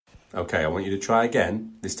Okay, I want you to try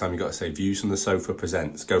again. This time you've got to say Views from the Sofa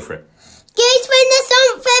presents. Go for it. Views from the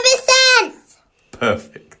Sofa presents.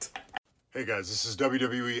 Perfect. Hey guys, this is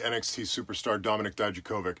WWE NXT superstar Dominik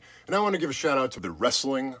Dijakovic, and I want to give a shout out to the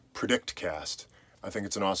Wrestling Predict Cast. I think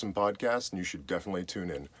it's an awesome podcast, and you should definitely tune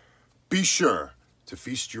in. Be sure to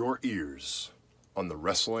feast your ears on the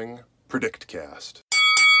Wrestling Predict Cast.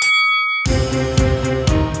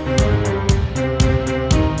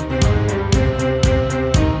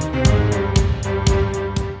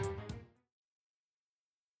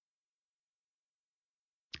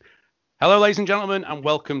 Hello, ladies and gentlemen, and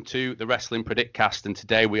welcome to the Wrestling Predict Cast. And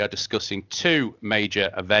today we are discussing two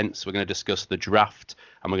major events. We're going to discuss the draft,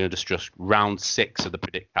 and we're going to discuss round 6 of the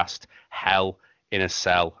Predict Cast, Hell in a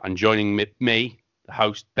Cell. And joining me, the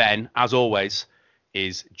host Ben, as always,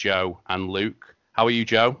 is Joe and Luke. How are you,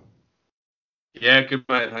 Joe? Yeah, good,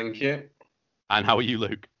 mate. Thank you. And how are you,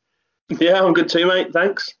 Luke? Yeah, I'm good too, mate.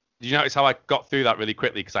 Thanks. Did you notice how I got through that really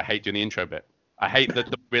quickly? Because I hate doing the intro bit. I hate the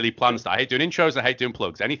really planned stuff. I hate doing intros. I hate doing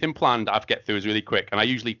plugs. Anything planned, I get through is really quick. And I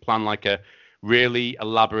usually plan like a really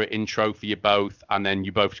elaborate intro for you both. And then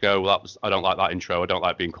you both go, well, I don't like that intro. I don't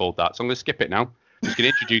like being called that. So I'm going to skip it now. I'm just going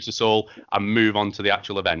to introduce us all and move on to the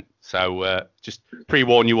actual event. So just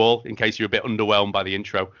pre-warn you all in case you're a bit underwhelmed by the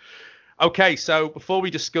intro. Okay, so before we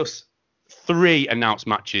discuss 3 announced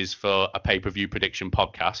matches for a pay-per-view prediction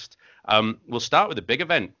podcast, we'll start with the big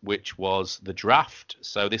event, which was the draft.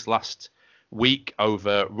 So this last week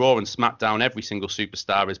over Raw and SmackDown, every single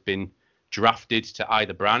superstar has been drafted to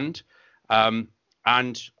either brand. And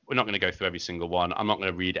we're not going to go through every single one. I'm not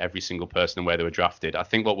going to read every single person and where they were drafted. I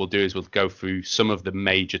think what we'll do is we'll go through some of the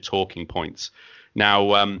major talking points.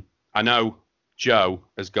 Now, I know Joe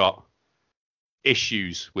has got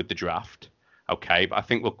issues with the draft. Okay, but I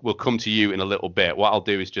think we'll come to you in a little bit. What I'll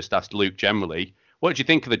do is just ask Luke generally, what did you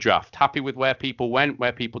think of the draft? Happy with where people went,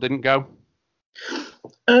 where people didn't go?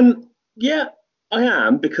 Yeah, I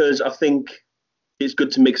am, because I think it's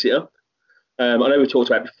good to mix it up. I know we talked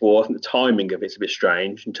about it before. I think the timing of it's a bit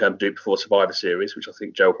strange in terms of doing it before Survivor Series, which I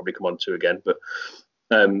think Joe will probably come on to again. But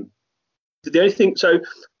the only thing, so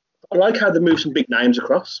I like how they move some big names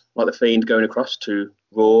across, like The Fiend going across to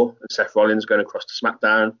Raw and Seth Rollins going across to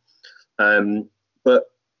SmackDown. But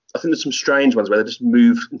I think there's some strange ones where they just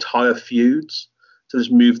move entire feuds. So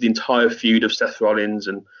just move the entire feud of Seth Rollins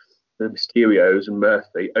and the Mysterios and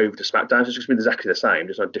Murphy over to SmackDown. So it's just been exactly the same,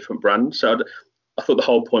 just on a different brand. So I thought the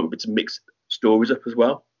whole point would be to mix stories up as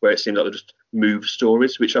well, where it seems like they just move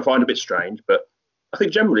stories, which I find a bit strange. But I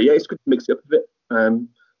think generally, yeah, it's good to mix it up a bit.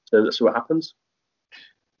 So let's see what happens.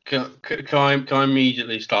 Can I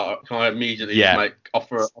immediately start? Can I immediately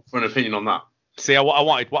offer an opinion on that? See, what I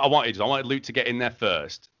wanted Luke to get in there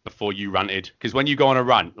first before you ranted. Because when you go on a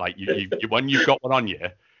rant, like you when you've got one on you,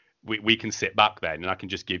 we can sit back then and I can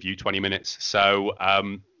just give you 20 minutes. So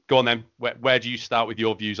go on then. Where do you start with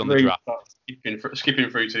your views on the draft? Skipping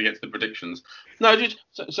through to get to the predictions. No, just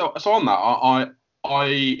so on that, I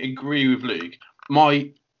agree with Luke.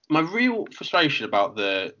 My real frustration about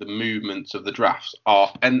the movements of the drafts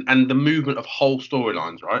are and the movement of whole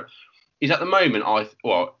storylines, right, is at the moment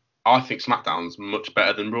I think SmackDown's much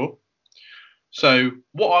better than Raw. So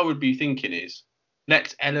what I would be thinking is,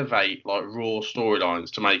 let's elevate like Raw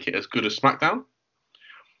storylines to make it as good as SmackDown.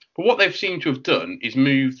 But what they've seemed to have done is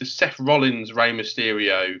move the Seth Rollins, Rey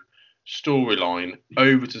Mysterio storyline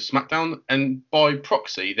over to SmackDown, and by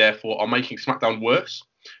proxy, therefore, are making SmackDown worse.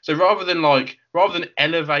 So rather than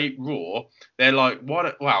elevate Raw, they're like,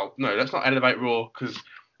 let's not elevate Raw because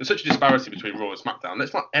there's such a disparity between Raw and SmackDown.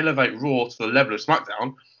 Let's not elevate Raw to the level of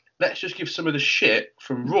SmackDown. Let's just give some of the shit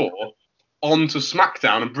from Raw onto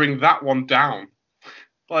SmackDown and bring that one down.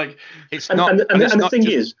 Like, it's not. And the thing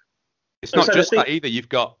is, it's not just that either. You've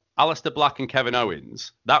got Aleister Black and Kevin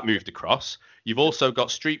Owens that moved across. You've also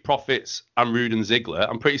got Street Profits and Rude and Ziggler.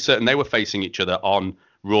 I'm pretty certain they were facing each other on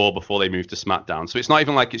Raw before they moved to SmackDown. So it's not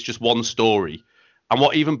even like it's just one story. And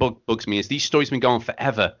what even bugs me is these stories have been going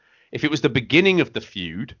forever. If it was the beginning of the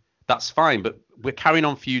feud, that's fine. But we're carrying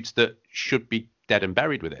on feuds that should be dead and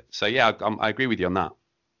buried with it. So yeah, I agree with you on that.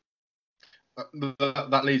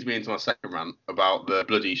 That leads me into my second rant about the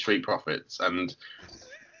bloody Street Profits and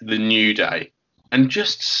the New Day, and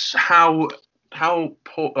just how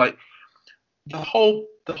poor, like the whole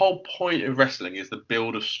point of wrestling is the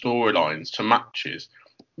build of storylines to matches,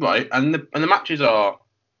 right? And the matches are,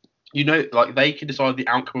 like they can decide the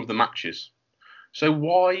outcome of the matches. So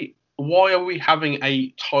why are we having a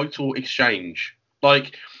title exchange?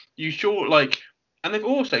 Like and they've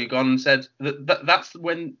also gone and said that's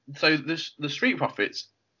when the Street Profits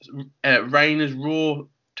reign as Raw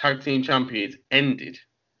Tag Team Champions ended,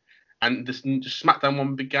 and the SmackDown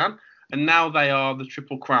one began, and now they are the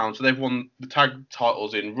Triple Crown. So they've won the tag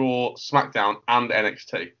titles in Raw, SmackDown, and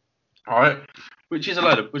NXT. All right, which is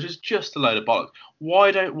just a load of bollocks.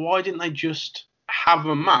 Why didn't they just have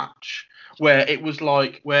a match where it was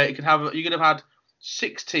like where you could have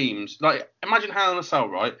 6 teams? Like imagine Hell in a Cell,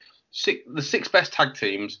 right? The 6 best tag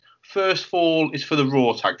teams. First fall is for the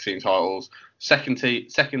Raw tag team titles. Second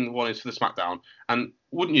one is for the SmackDown. And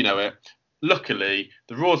wouldn't you know it? Luckily,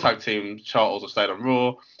 the Raw tag team titles have stayed on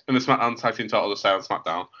Raw, and the SmackDown tag team titles have stayed on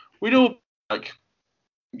SmackDown. We'd all be like,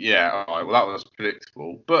 yeah, all right, well that was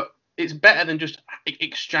predictable, but it's better than just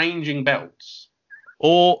exchanging belts.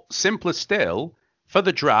 Or simpler still, for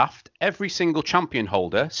the draft, every single champion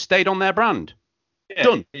holder stayed on their brand. Yeah,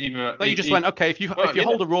 Done. You just went, okay, if you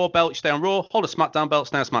hold a Raw belt, you stay on Raw, hold a SmackDown belt,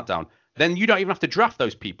 stay on SmackDown. Then you don't even have to draft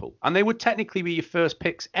those people. And they would technically be your first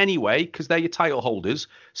picks anyway, because they're your title holders.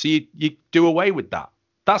 So you do away with that.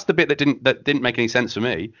 That's the bit that didn't make any sense for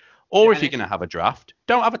me. Or if you're going to have a draft,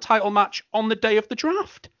 don't have a title match on the day of the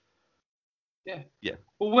draft. Yeah. Yeah.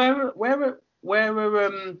 Well, where are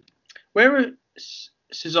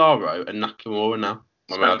Cesaro and Nakamura now?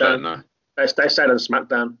 I don't know. They stayed on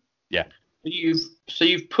SmackDown. Yeah.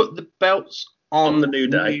 You've put the belts on the New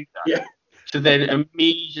Day. Yeah. To then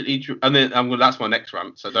immediately, and then that's my next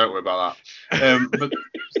rant, so don't worry about that. But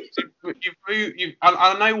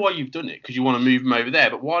I know why you've done it because you want to move them over there.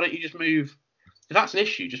 But why don't you just move? If that's an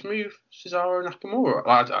issue, just move Cesaro and Nakamura.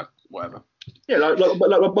 Whatever. Yeah, like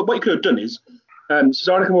what you could have done is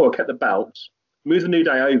Cesaro and Nakamura kept the belts, moved the New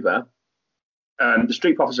Day over. The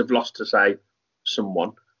Street Profits have lost to say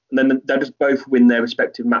someone, and then they'll just both win their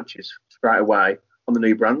respective matches straight away on the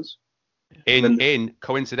new brands. In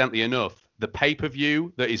coincidentally enough, the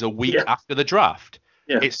pay-per-view that is a week after the draft,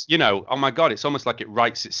 it's oh my god, it's almost like it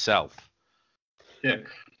writes itself. Yeah,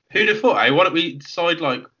 who'd have thought? Why don't we decide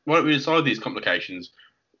these complications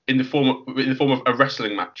in the form of a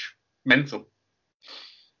wrestling match? Mental.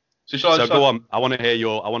 So go on. I want to hear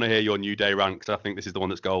your New Day rant because I think this is the one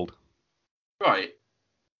that's gold. Right.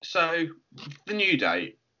 So the New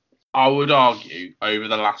Day, I would argue, over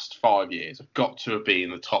the last 5 years, have got to have been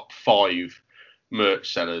in the top 5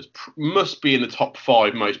 merch sellers. Must be in the top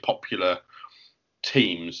 5 most popular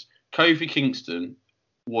teams. Kofi Kingston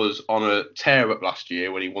was on a tear up last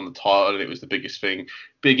year when he won the title, and it was the biggest thing.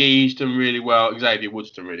 Big E's done really well. Xavier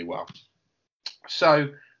Woods done really well. So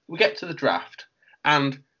we get to the draft,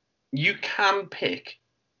 and you can pick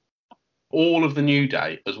all of the New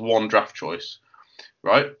Day as one draft choice,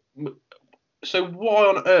 right? So why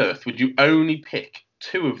on earth would you only pick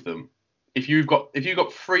 2 of them if you've got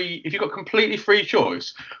completely free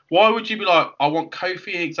choice? Why would you be like, I want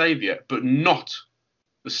Kofi and Xavier, but not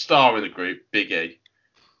the star in the group, Big E?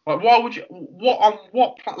 Like, why would you?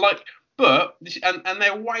 And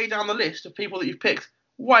they're way down the list of people that you've picked.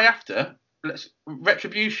 Way after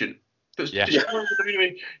Retribution. That's destroying the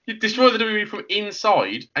WWE. You destroy the WWE from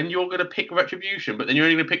inside, and you're going to pick Retribution, but then you're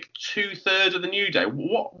only going to pick 2/3 of the New Day.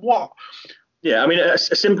 What? Yeah, I mean, a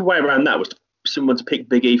simple way around that was someone to pick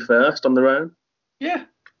Big E first on their own. Yeah.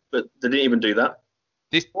 But they didn't even do that.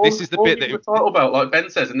 This is the bit that the title belt, like Ben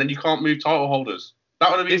says, and then you can't move title holders.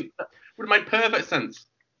 That would have made perfect sense.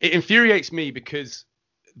 It infuriates me because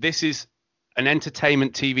this is an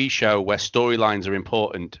entertainment TV show where storylines are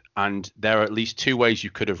important, and there are at least 2 ways you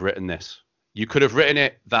could have written this. You could have written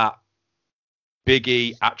it that Big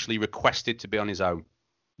E actually requested to be on his own.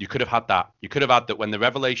 You could have had that. You could have had that when the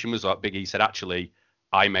revelation was up, Big E said, actually,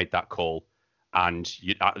 I made that call, and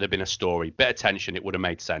there'd been a story. Bit of tension, it would have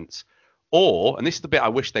made sense. Or, and this is the bit I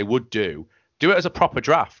wish they would do it as a proper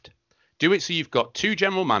draft. Do it so you've got 2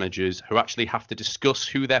 general managers who actually have to discuss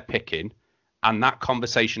who they're picking, and that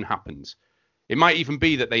conversation happens. It might even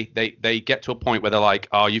be that they get to a point where they're like,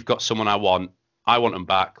 oh, you've got someone I want them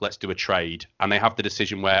back, let's do a trade. And they have the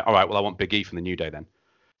decision where, all right, well, I want Big E from the New Day then.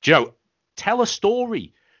 Do you know, tell a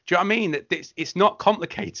story. Do you know what I mean? It's not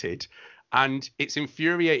complicated, and it's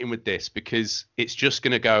infuriating with this because it's just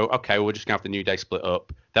going to go, okay, well, we're just going to have the New Day split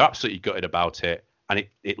up. They're absolutely gutted about it, and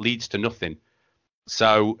it leads to nothing.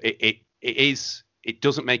 So it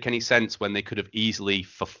doesn't make any sense when they could have easily,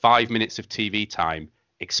 for 5 minutes of TV time,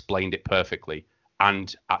 explained it perfectly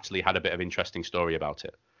and actually had a bit of interesting story about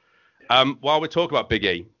it. While we're talking about Big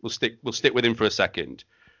E, we'll stick with him for a second.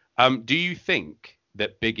 Do you think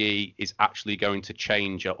that Big E is actually going to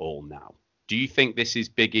change at all now? Do you think this is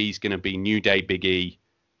Big E's going to be New Day Big E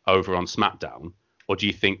over on SmackDown? Or do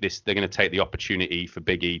you think they're going to take the opportunity for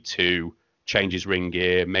Big E to change his ring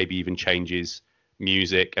gear, maybe even change his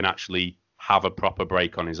music and actually have a proper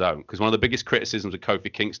break on his own? Because one of the biggest criticisms of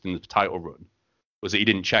Kofi Kingston's title run was that he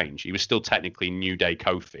didn't change. He was still technically New Day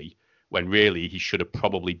Kofi, when really he should have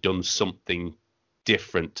probably done something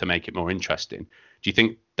different to make it more interesting. Do you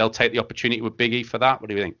think they'll take the opportunity with Big E for that? What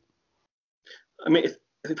do you think? I mean,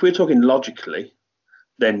 if we're talking logically,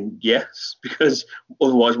 then yes, because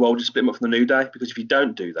otherwise, well, we'll just split them up from the New Day. Because if you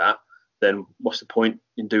don't do that, then what's the point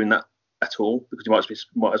in doing that at all? Because you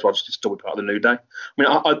might as well just still be part of the New Day. I mean,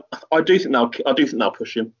 I do think they'll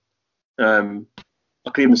push him. I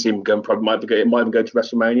could even see him going. Probably might even go to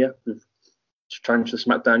WrestleMania with trying to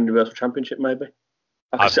SmackDown Universal Championship. Maybe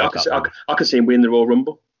I could see him winning the Royal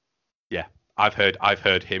Rumble. Yeah, I've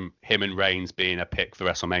heard him and Reigns being a pick for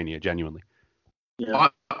WrestleMania. Genuinely. Yeah.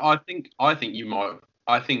 I think you might.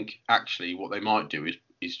 I think actually what they might do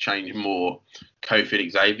is change more Kofi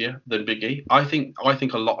and Xavier than Big E. I think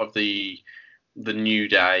a lot of the New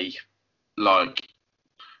Day like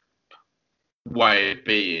way of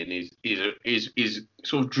being is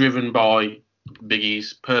sort of driven by Big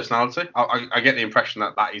E's personality. I get the impression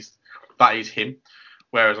that is him,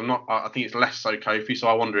 whereas I think it's less so Kofi. So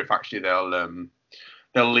I wonder if actually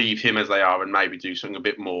they'll leave him as they are and maybe do something a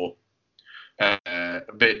bit more. A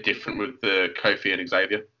bit different with the Kofi and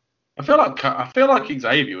Xavier. I feel like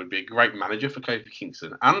Xavier would be a great manager for Kofi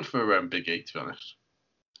Kingston and for Big E, to be honest.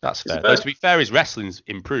 That's fair. Though, to be fair, his wrestling's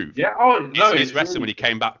improved. Yeah. Oh no, his wrestling when he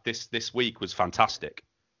came back this week was fantastic.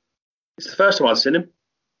 It's the first time I've seen him.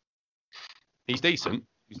 He's decent.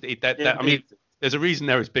 I mean, there's a reason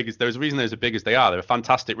they're as big as they are. They're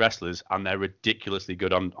fantastic wrestlers and they're ridiculously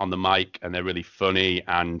good on the mic and they're really funny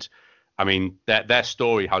and. I mean, their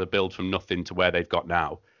story, how to build from nothing to where they've got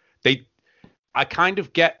now. I kind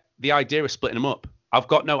of get the idea of splitting them up. I've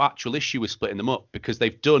got no actual issue with splitting them up because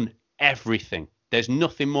they've done everything. There's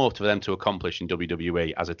nothing more for them to accomplish in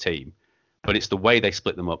WWE as a team. But it's the way they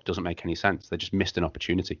split them up doesn't make any sense. They just missed an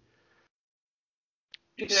opportunity.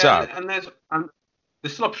 Yeah, and there's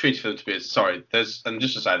still opportunity for them to be there's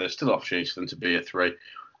still opportunity for them to be a 3.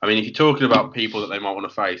 I mean, if you're talking about people that they might want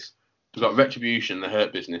to face, we've got Retribution, the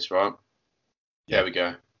Hurt Business, right? There we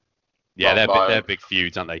go. Yeah, they're big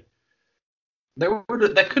feuds, aren't they? They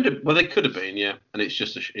could have been, yeah. And it's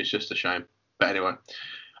just a shame. But anyway,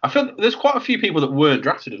 I feel there's quite a few people that weren't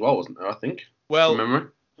drafted as well, wasn't there? I think. Well, from memory.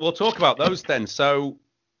 We'll talk about those then. So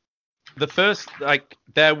the first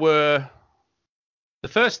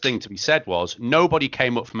thing to be said was nobody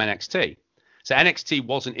came up from NXT. So NXT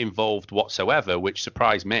wasn't involved whatsoever, which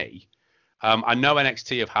surprised me. I know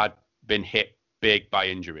NXT have been hit big by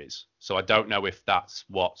injuries, so I don't know if that's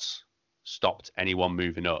what's stopped anyone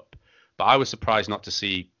moving up. But I was surprised not to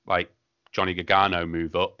see like Johnny Gargano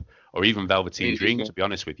move up, or even Velveteen Dream, to be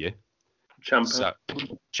honest with you. Ciampa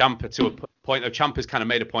to a point. Ciampa's kind of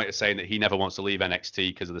made a point of saying that he never wants to leave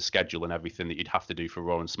NXT because of the schedule and everything that you'd have to do for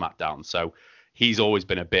Raw and SmackDown. So he's always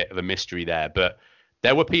been a bit of a mystery there. But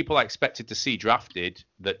there were people I expected to see drafted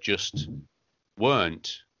that just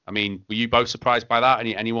weren't. I mean, were you both surprised by that?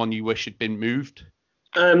 Anyone you wish had been moved?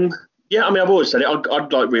 Yeah, I mean, I've always said it.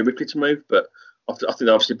 I'd like Rhea Ripley to move, but I think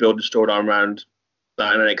they're obviously building a storyline around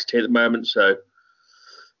that in NXT at the moment. So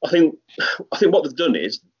I think what they've done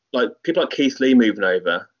is like people like Keith Lee moving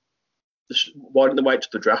over. Why didn't they wait till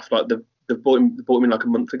the draft? Like they bought him in like a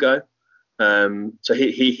month ago. So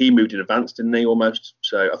he moved in advance, didn't he? Almost.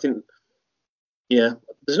 So I think, yeah,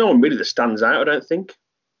 there's no one really that stands out. I don't think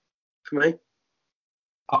for me.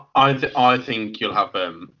 I think you'll have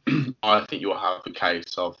a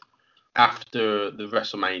case of after the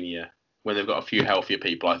WrestleMania when they've got a few healthier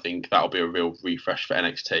people. I think that'll be a real refresh for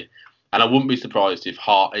NXT, and I wouldn't be surprised if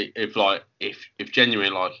genuinely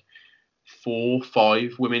like 4,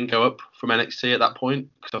 5 women go up from NXT at that point,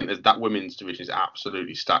 because I think that women's division is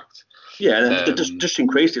absolutely stacked. Yeah, and just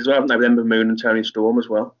increased as well, haven't they? With Ember Moon and Toni Storm as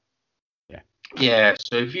well. Yeah.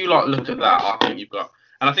 So if you like look at that, I think you've got,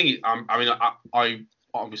 and I think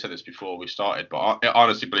we said this before we started, but I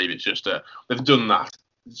honestly believe it's just they've done that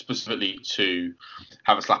specifically to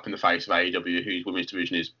have a slap in the face of AEW, whose women's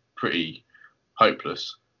division is pretty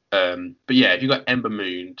hopeless. But yeah, if you've got Ember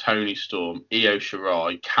Moon, Toni Storm, Io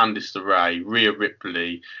Shirai, Candice LeRae, Rhea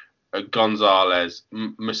Ripley, Gonzalez,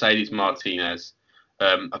 Mercedes Martinez,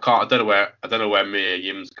 I don't know where Mia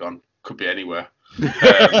Yim's gone. Could be anywhere.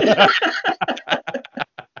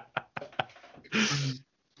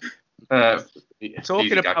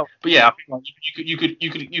 Talking about, but yeah, I think like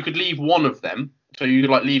you could leave one of them. So you could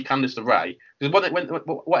like leave Candice LeRae, because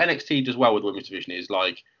what NXT does well with the women's division is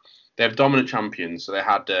like they have dominant champions. So they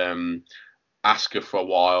had Asuka for a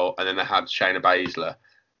while, and then they had Shayna Baszler,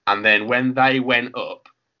 and then when they went up,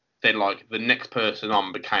 then like the next person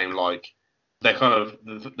on became like they're kind of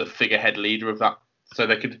the figurehead leader of that. So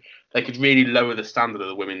they could really lower the standard of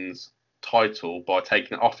the women's title by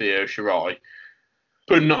taking it off Io Shirai,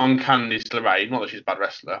 putting it on Candice LeRae, not that she's a bad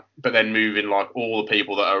wrestler, but then moving like all the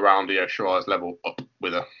people that are around Io Shirai's level up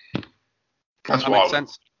with her. That's That what I makes would.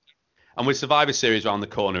 sense. And with Survivor Series around the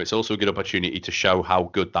corner, it's also a good opportunity to show how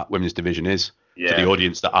good that women's division is to Yeah. the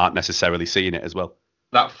audience that aren't necessarily seeing it as well.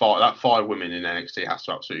 That five women in NXT has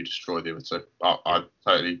to absolutely destroy the other two. I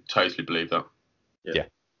totally believe that. Yeah.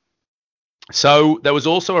 So there was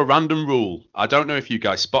also a random rule. I don't know if you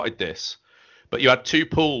guys spotted this, but you had 2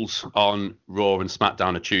 pools on Raw and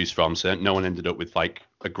SmackDown to choose from, so no one ended up with like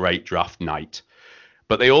a great draft night.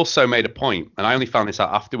 But they also made a point, and I only found this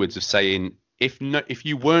out afterwards, of saying if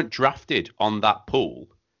you weren't drafted on that pool,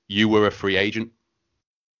 you were a free agent.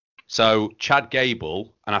 So Chad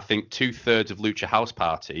Gable and I think 2/3 of Lucha House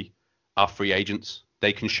Party are free agents.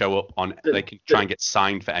 They can show up on. They can try and get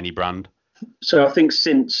signed for any brand. So I think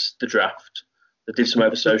since the draft, they did some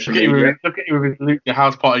over social media. Look at you with Lucha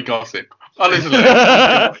House Party gossip. Honestly.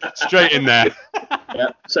 Straight in there.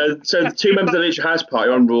 Yeah. So the 2 members of the Lucha House Party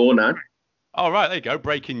are on Raw now. All right, there you go.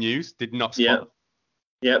 Breaking news. Did not spot.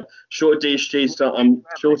 Yeah. Shorty G is still on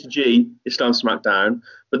SmackDown,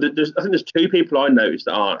 but I think there's 2 people I noticed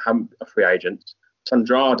that are free agents: it's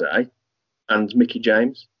Andrade and Mickey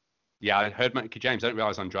James. Yeah, I heard Mickey James. I didn't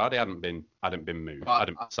realise Andrade hadn't been moved.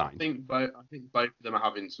 Hadn't been signed. I think both of them are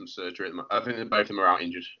having some surgery. I think that both of them are out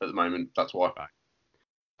injured at the moment. That's why. Right.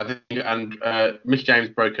 I think Mickey James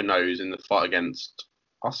broke a nose in the fight against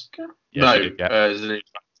Oscar. Yeah, she did, yeah. Zelina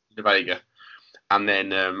Vega, and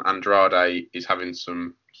then Andrade is having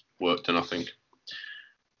some work done, I think.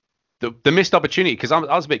 The missed opportunity, because I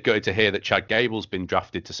was a bit gutted to hear that Chad Gable's been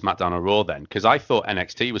drafted to SmackDown or Raw then, because I thought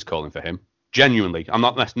NXT was calling for him. Genuinely, I'm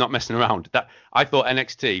not messing around. That I thought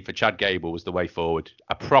NXT for Chad Gable was the way forward.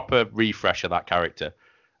 A proper refresh of that character,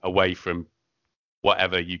 away from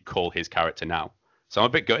whatever you call his character now. So I'm a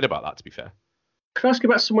bit gutted about that, to be fair. Can I ask you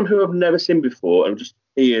about someone who I've never seen before and just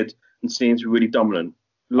heard and seems really dominant?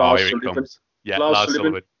 Here it comes. Yeah, Lars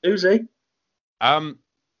Sullivan. Who's he?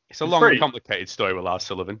 It's a long and complicated story with Lars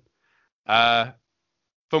Sullivan.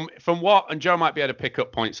 From what, and Joe might be able to pick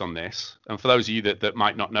up points on this, and for those of you that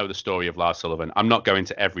might not know the story of Lars Sullivan, I'm not going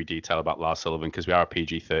into every detail about Lars Sullivan because we are a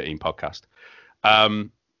PG-13 podcast.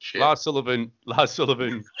 Lars Sullivan, thanks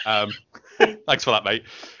for that, mate.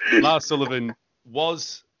 Lars Sullivan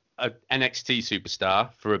was an NXT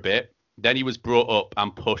superstar for a bit. Then he was brought up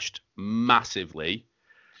and pushed massively.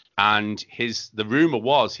 And the rumor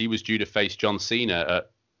was he was due to face John Cena at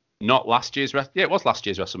not last year's it was last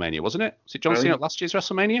year's WrestleMania, wasn't it? Was it John Cena at last year's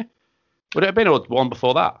WrestleMania? Would it have been or one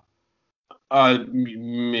before that?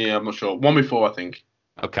 Yeah, I'm not sure. One before, I think.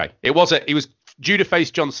 Okay. He was due to face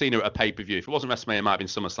John Cena at a pay-per-view. If it wasn't WrestleMania, it might have been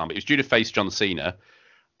SummerSlam, but he was due to face John Cena.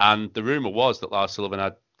 And the rumor was that Lars Sullivan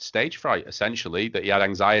had stage fright, essentially, that he had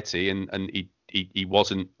anxiety and he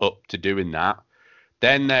wasn't up to doing that.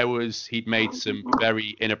 Then he'd made some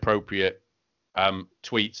very inappropriate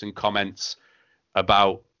tweets and comments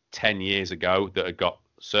about 10 years ago that had got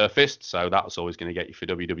surfaced. So that was always going to get you for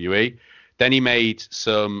WWE. Then he made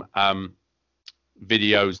some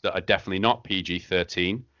videos that are definitely not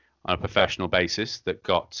PG-13 on a professional basis that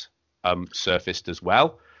got surfaced as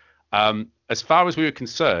well. As far as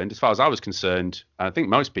I was concerned, and I think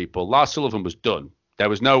most people, Lars Sullivan was done. There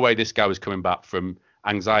was no way this guy was coming back from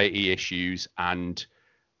anxiety issues and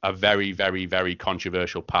a very, very, very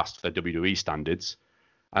controversial past for WWE standards.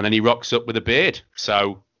 And then he rocks up with a beard.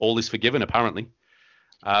 So all is forgiven, apparently.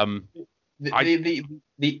 The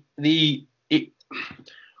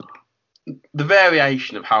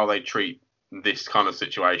variation of how they treat this kind of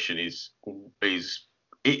situation is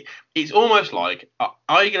it's almost like,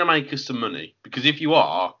 are you going to make us some money? Because if you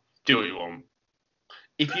are, do what you want.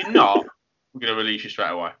 If you're not, we're going to release you straight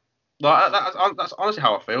away. Like that's honestly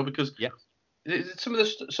how I feel, because some of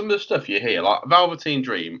the stuff you hear, like Velveteen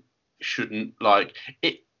Dream, shouldn't like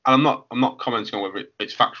it. And I'm not commenting on whether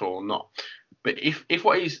it's factual or not. But if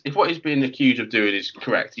what he's being accused of doing is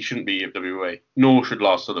correct, he shouldn't be at WWE. Nor should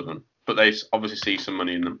Lars Sullivan. But they obviously see some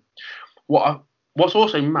money in them. What's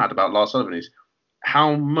also mad about Lars Sullivan is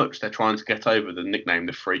how much they're trying to get over the nickname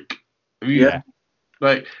the Freak.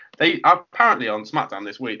 Like they apparently on SmackDown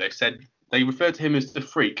this week, they said they referred to him as the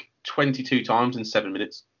Freak 22 times in 7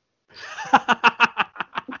 minutes.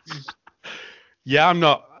 Yeah, I'm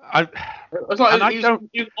not. It was like he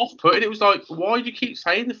was off-putting. It was like, why do you keep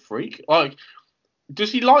saying the Freak? Like,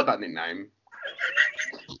 does he like that nickname?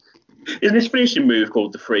 Isn't his finishing move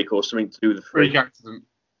called the Freak or something to do with the Freak? Freak accident.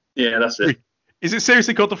 Yeah, that's it. Is it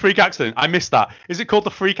seriously called the Freak Accident? I missed that. Is it called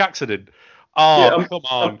the Freak Accident? Oh, yeah, come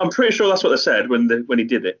on. I'm pretty sure that's what they said when he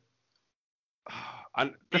did it.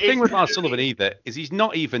 And the thing with Lars Sullivan either is he's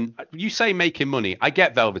not even. You say making money. I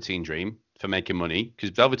get Velveteen Dream. for making money because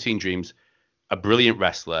Velveteen Dream's a brilliant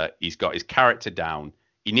wrestler. He's got his character down.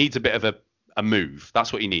 He needs a bit of a move.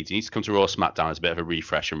 That's what he needs. He needs to come to Raw SmackDown as a bit of a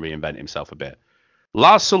refresh and reinvent himself a bit.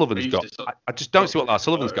 Lars Sullivan's got. I just don't see what Lars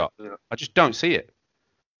Sullivan's got. I just don't see it.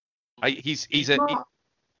 He's a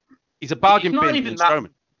bargain bin in Strowman.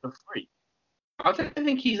 A freak. I don't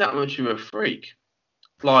think he's that much of a freak.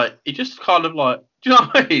 Like he just kind of like. Do you know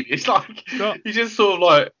what I mean? It's like he's just sort of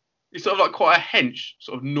like quite a hench,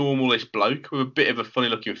 sort of normalish bloke with a bit of a funny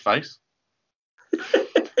looking face.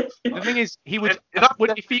 The thing is, he would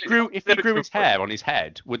if he grew his hair on his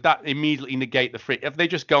head, would that immediately negate the freak? Have they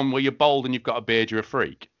just gone, well, you're bald and you've got a beard, you're a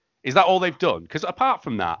freak? Is that all they've done? Because apart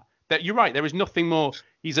from that you're right, there is nothing more.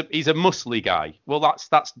 He's a muscly guy. Well,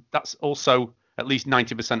 that's also at least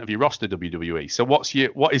 90% of your roster WWE. So what's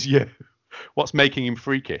making him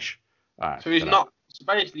freakish? So he's not. So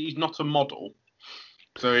basically, he's not a model.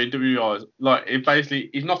 So in WWE, like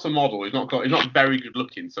he's not a model. He's not very good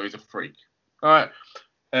looking. So he's a freak. All right.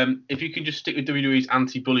 If you can just stick with WWE's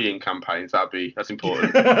anti-bullying campaigns, that's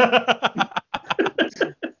important. Because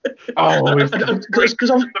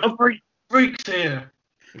I'm freaks here.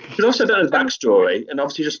 Because also done his backstory, and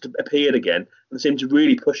obviously just appeared again, and seemed to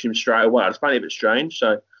really push him straight away. I just find it a bit strange.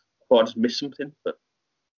 So I thought I just missed something. But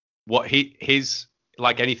what his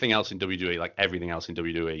like anything else in WWE, like everything else in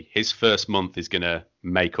WWE, his first month is gonna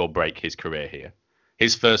make or break his career here.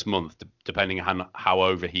 His first month, depending on how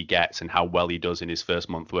over he gets and how well he does in his first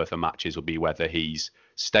month worth of matches, will be whether he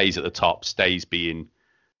stays at the top, stays being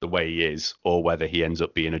the way he is, or whether he ends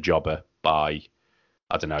up being a jobber by,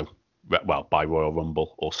 I don't know, by Royal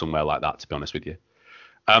Rumble or somewhere like that, to be honest with you.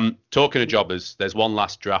 Talking of jobbers, there's one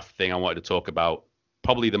last draft thing I wanted to talk about.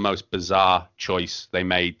 Probably the most bizarre choice they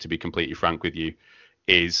made, to be completely frank with you,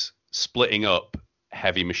 is splitting up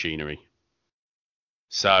Heavy Machinery.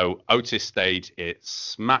 So Otis stayed at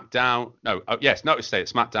SmackDown. Otis stayed at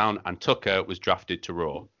SmackDown, and Tucker was drafted to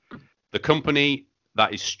Raw. The company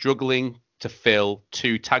that is struggling to fill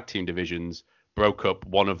 2 tag team divisions broke up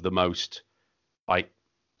one of the most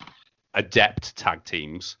adept tag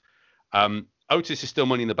teams. Otis is still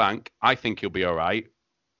Money in the Bank. I think he'll be all right.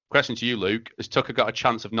 Question to you, Luke: has Tucker got a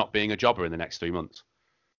chance of not being a jobber in the next 3 months?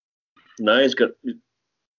 No, he's got.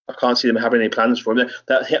 I can't see them having any plans for him.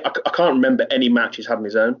 I can't remember any match he's had on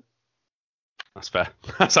his own. That's fair.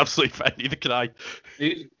 That's absolutely fair. Neither can I.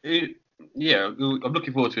 Yeah, I'm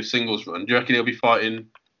looking forward to a singles run. Do you reckon he'll be fighting?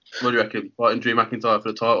 What do you reckon? Fighting Drew McIntyre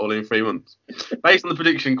for the title in 3 months? Based on the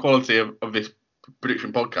prediction quality of this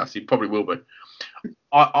prediction podcast, he probably will be.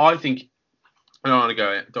 I think I don't want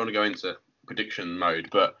to go into prediction mode,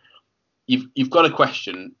 but you've got a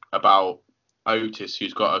question about Otis,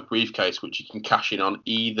 who's got a briefcase which he can cash in on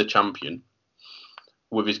either champion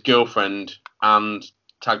with his girlfriend and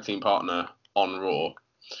tag team partner on Raw,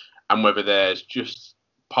 and whether there's just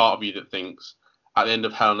part of you that thinks at the end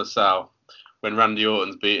of Hell in a Cell, when Randy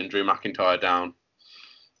Orton's beating Drew McIntyre down,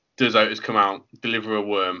 does Otis come out, deliver a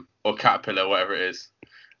worm or caterpillar, whatever it is,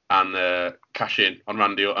 and cash in on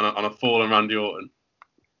Randy on a fallen Randy Orton?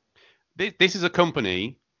 This is a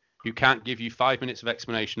company who can't give you 5 minutes of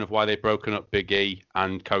explanation of why they've broken up Big E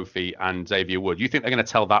and Kofi and Xavier Wood. You think they're going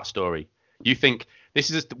to tell that story? You think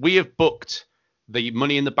we have booked the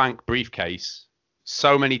Money in the Bank briefcase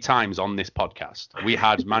so many times on this podcast. We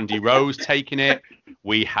had Mandy Rose taking it.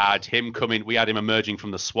 We had him coming. We had him emerging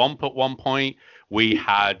from the swamp at one point. We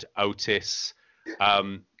had Otis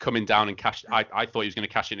coming down and cash. I thought he was going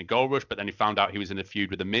to cash in a Gold Rush, but then he found out he was in a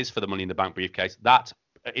feud with The Miz for the Money in the Bank briefcase. That,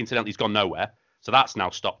 incidentally, has gone nowhere. So that's now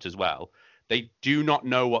stopped as well. They do not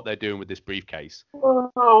know what they're doing with this briefcase.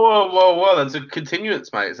 Whoa. That's a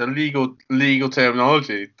continuance, mate. It's a legal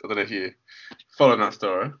terminology. I don't know if you follow that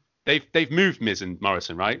story. They've moved Miz and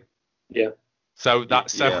Morrison, right? Yeah. So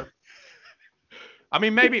that's I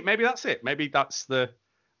mean, maybe that's it. Maybe that's the.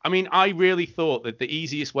 I mean, I really thought that the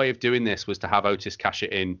easiest way of doing this was to have Otis cash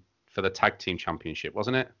it in for the tag team championship,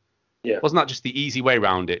 wasn't it? Yeah. Wasn't that just the easy way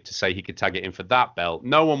around it to say he could tag it in for that belt?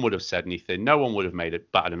 No one would have said anything. No one would have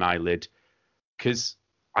batted an eyelid, because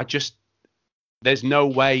there's no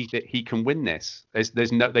way that he can win this.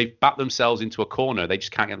 They've backed themselves into a corner they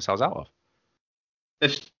just can't get themselves out of.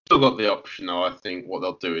 They've still got the option, though. I think what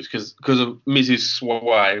they'll do is because of Miz's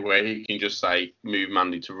sway, where he can just say move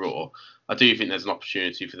Mandy to Raw. I do think there's an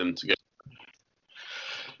opportunity for them to go.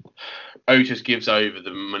 Otis gives over the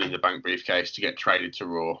Money in the Bank briefcase to get traded to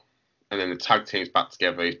Raw. And then the tag team's back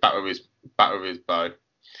together. He's back with his bow,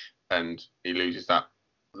 and he loses and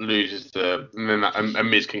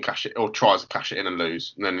Miz can cash it or tries to cash it in and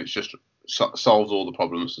lose, and then it's just solves all the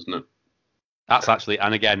problems, doesn't it? That's actually,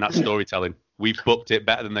 and again, that's storytelling. we've booked it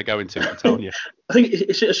better than they're going to. I'm telling you. I think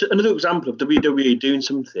it's another example of WWE doing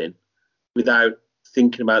something without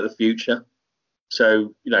thinking about the future.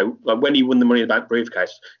 So, like when he won the Money in the Bank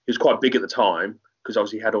briefcase, he was quite big at the time because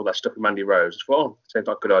obviously he had all that stuff with Mandy Rose. I thought, sounds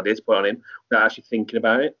like a good idea to put on him without actually thinking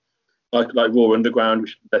about it. Like Raw Underground,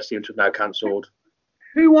 which they seem to have now cancelled.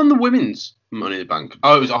 Who won the women's Money in the Bank?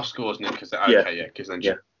 Oh, it was Oscar, wasn't it? Because then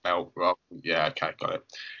she fell. Yeah, okay, got it.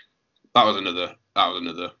 That was another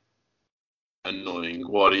annoying.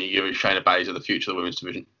 Why didn't you give it Shayna Baszler the future of the women's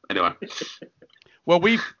division? Anyway. Well,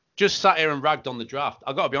 we've just sat here and ragged on the draft.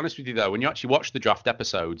 I've got to be honest with you, though. When you actually watch the draft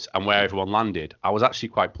episodes and where everyone landed, I was actually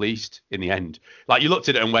quite pleased in the end. Like, you looked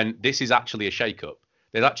at it and went, this is actually a shake-up.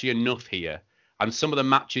 There's actually enough here. And some of the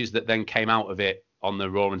matches that then came out of it on the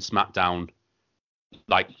Raw and SmackDown,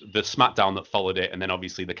 like the SmackDown that followed it, and then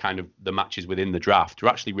obviously the matches within the draft, were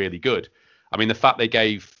actually really good. I mean, the fact they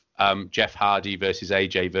gave Jeff Hardy versus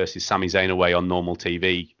AJ versus Sami Zayn away on normal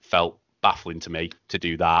TV felt baffling to me to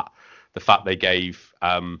do that. The fact they gave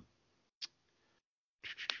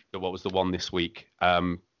what was the one this week?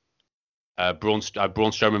 Braun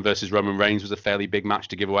Strowman versus Roman Reigns was a fairly big match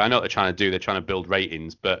to give away. I know what they're trying to build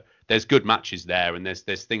ratings, but there's good matches there, and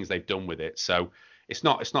there's things they've done with it. So it's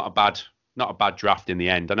not a bad draft in the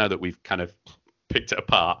end. I know that we've kind of picked it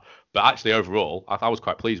apart, but actually overall, I was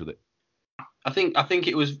quite pleased with it. I think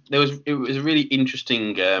it was a really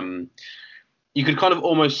interesting. You could kind of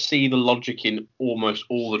almost see the logic in almost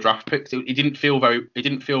all the draft picks. It didn't feel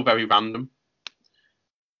very random,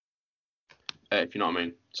 if you know what I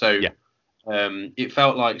mean. So yeah. It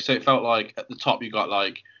felt like at the top you got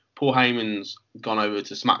like Paul Heyman's gone over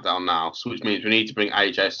to SmackDown now, so which means we need to bring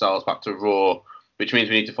AJ Styles back to Raw, which means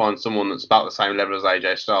we need to find someone that's about the same level as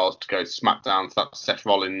AJ Styles to go to SmackDown. So that's Seth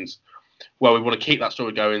Rollins. Well, we want to keep that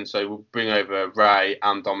story going, so we'll bring over Ray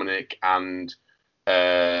and Dominic and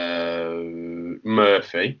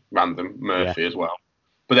Murphy as well.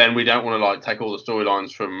 But then we don't want to like take all the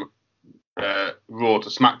storylines from Raw to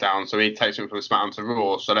SmackDown, so he takes them from SmackDown to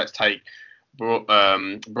Raw. So let's take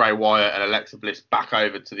Bray Wyatt and Alexa Bliss back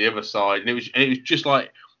over to the other side, and it was just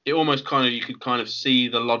like it almost kind of you could kind of see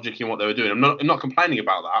the logic in what they were doing. I'm not complaining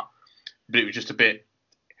about that, but it was just a bit,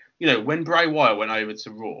 when Bray Wyatt went over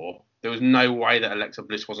to Raw, there was no way that Alexa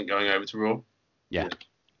Bliss wasn't going over to Raw. Yeah.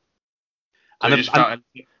 And it just felt a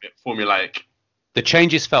bit formulaic. The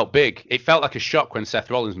changes felt big. It felt like a shock when Seth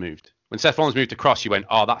Rollins moved. When Seth Rollins moved across, you went,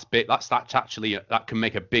 "Oh, that's big. That's actually that can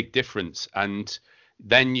make a big difference." And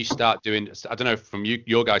then you start doing. I don't know from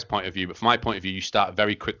your guys' point of view, but from my point of view, you start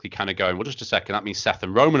very quickly kind of going, "Well, just a second. That means Seth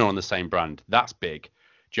and Roman are on the same brand. That's big."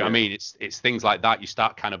 Do you know what I mean? It's things like that. You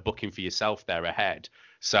start kind of booking for yourself there ahead.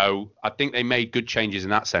 So I think they made good changes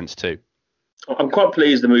in that sense too. I'm quite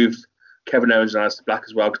pleased they moved Kevin Owens and Aleister Black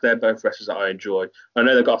as well, because they're both wrestlers that I enjoy. I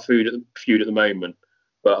know they've got a feud at the moment,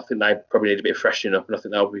 but I think they probably need a bit of freshening up, and I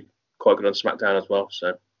think they'll be quite good on SmackDown as well.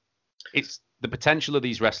 So it's the potential of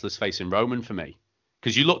these wrestlers facing Roman for me,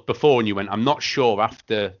 because you looked before and you went, I'm not sure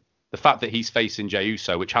after the fact that he's facing Jey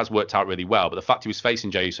Uso, which has worked out really well, but the fact he was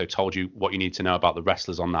facing Jey Uso told you what you need to know about the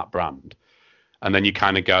wrestlers on that brand. And then you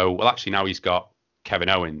kind of go, well, actually now he's got Kevin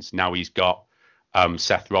Owens, now he's got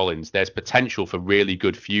Seth Rollins. There's potential for really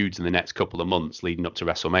good feuds in the next couple of months leading up to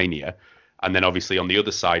WrestleMania. And then obviously on the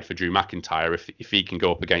other side for Drew McIntyre, if he can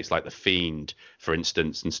go up against like The Fiend, for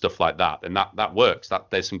instance, and stuff like that, then that works.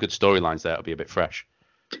 There's some good storylines there. It'll be a bit fresh.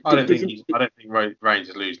 I don't think Reigns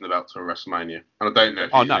is losing the belt to WrestleMania, and I don't know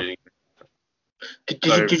if he's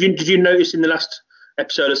losing. Did you notice in the last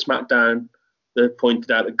episode of SmackDown they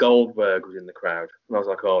pointed out that Goldberg was in the crowd, and I was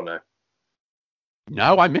like, oh no.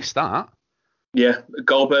 No, I missed that. Yeah,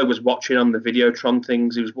 Goldberg was watching on the Videotron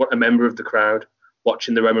things. He was a member of the crowd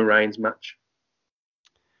watching the Roman Reigns match.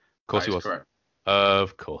 Of course he was. Correct.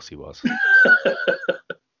 Of course he was.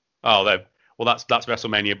 Oh, then. Well, that's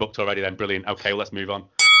WrestleMania booked already then. Brilliant. Okay, well, let's move on.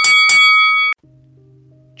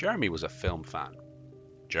 Jeremy was a film fan.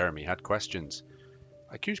 Jeremy had questions.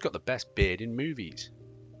 Like, who's got the best beard in movies?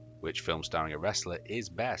 Which film starring a wrestler is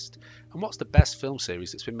best? And what's the best film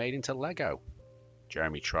series that's been made into Lego?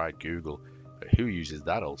 Jeremy tried Google, but who uses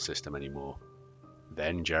that old system anymore?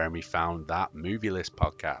 Then Jeremy found That Movie List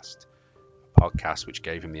podcast, a podcast which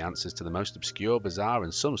gave him the answers to the most obscure, bizarre,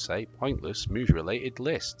 and some say pointless movie-related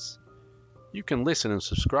lists. You can listen and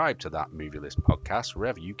subscribe to That Movie List podcast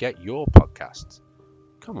wherever you get your podcasts.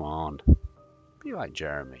 Come on, be like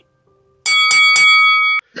Jeremy.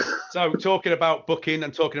 So, talking about booking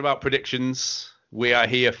and talking about predictions, we are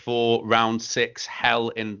here for round 6, Hell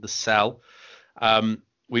in the Cell.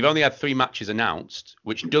 We've only had 3 matches announced,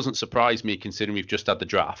 which doesn't surprise me considering we've just had the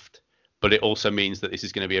draft. but it also means that this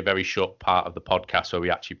is going to be a very short part of the podcast where we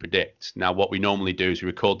actually predict. Now, what we normally do is we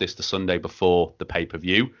record this the Sunday before the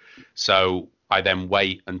pay-per-view. So I then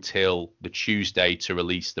wait until the Tuesday to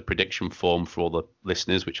release the prediction form for all the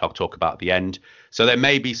listeners, which I'll talk about at the end. So there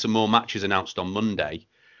may be some more matches announced on Monday,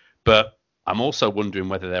 but I'm also wondering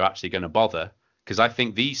whether they're actually going to bother, because I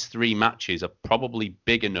think these 3 matches are probably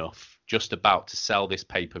big enough just about to sell this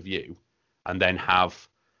pay-per-view and then have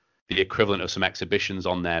the equivalent of some exhibitions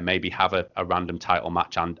on there, maybe have a random title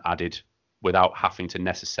match added without having to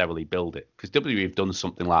necessarily build it. Because WWE have done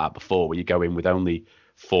something like that before, where you go in with only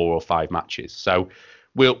 4 or 5 matches. So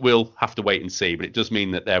we'll have to wait and see. But it does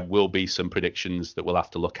mean that there will be some predictions that we'll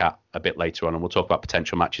have to look at a bit later on, and we'll talk about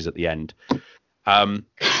potential matches at the end.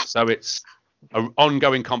 So it's an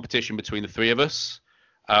ongoing competition between the 3 of us.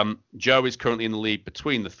 Joe is currently in the lead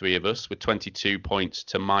between the 3 of us with 22 points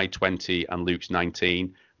to my 20 and Luke's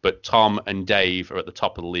 19. But Tom and Dave are at the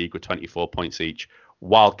top of the league with 24 points each.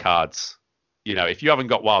 Wildcards, if you haven't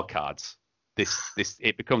got wildcards,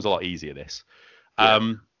 it becomes a lot easier.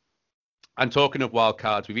 And talking of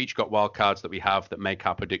wildcards, we've each got wildcards that we have that make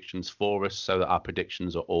our predictions for us, so that our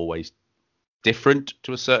predictions are always different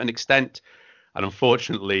to a certain extent. And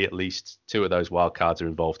unfortunately, at least 2 of those wildcards are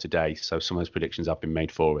involved today. So some of those predictions have been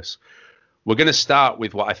made for us. We're going to start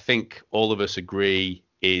with what I think all of us agree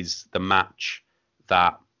is the match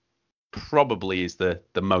that probably is the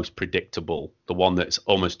most predictable, the one that's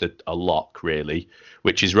almost a lock, really,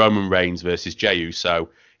 which is Roman Reigns versus Jey Uso.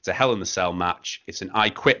 It's a Hell in the Cell match. It's an I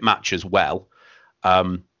Quit match as well.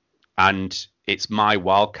 And it's my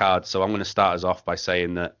wild card. So I'm going to start us off by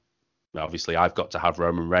saying that, obviously, I've got to have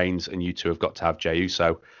Roman Reigns and you 2 have got to have Jey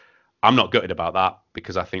Uso. I'm not gutted about that,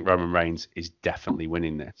 because I think Roman Reigns is definitely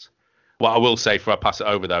winning this. What I will say before I pass it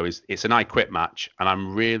over, though, is it's an I Quit match. And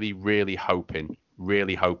I'm really, really hoping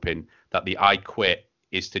that the I Quit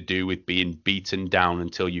is to do with being beaten down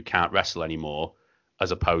until you can't wrestle anymore,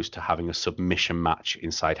 as opposed to having a submission match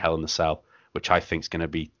inside Hell in the Cell, which I think is going to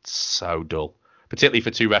be so dull, particularly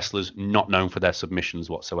for 2 wrestlers not known for their submissions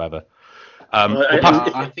whatsoever.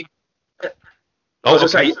 I think. I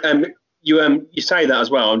was going to say, you say that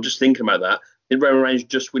as well. I'm just thinking about that. Did Roman Reigns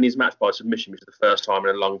just win his match by submission, which is the first time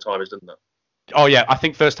in a long time he's done that? Oh yeah, I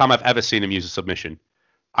think first time I've ever seen him use a submission.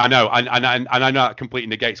 I know, and I know that completely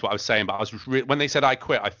negates what I was saying, but I was when they said I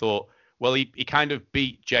Quit, I thought, well, he kind of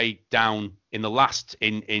beat Jey down in the last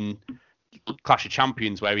in Clash of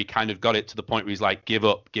Champions, where he kind of got it to the point where he's like, give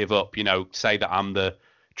up, say that I'm the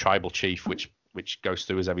tribal chief, which goes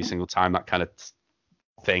through us every single time, that kind of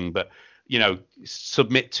thing. But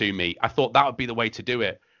submit to me. I thought that would be the way to do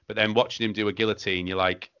it. But then watching him do a guillotine, you're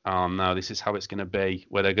like, oh no, this is how it's going to be,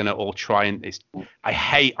 where they're going to all try and. I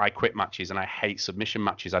hate I Quit matches and I hate submission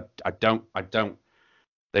matches. I don't.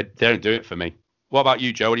 They don't do it for me. What about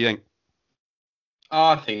you, Joe? What do you think?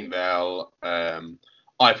 I think they'll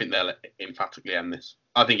emphatically end this.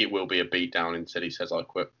 I think it will be a beatdown until he says I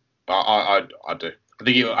quit. I do. But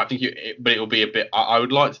it'll be a bit. I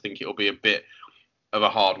would like to think it'll be a bit of a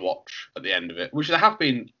hard watch at the end of it, which they have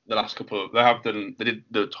been the last couple of. They did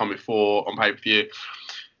the time before on pay-per-view,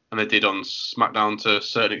 and they did on SmackDown to a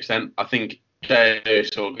certain extent. I think Jey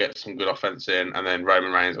Uso will get some good offense in, and then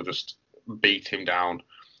Roman Reigns will just beat him down,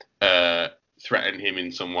 threaten him in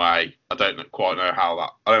some way. I don't quite know how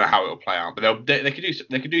that. I don't know how it will play out, but they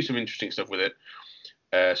could do some interesting stuff with it,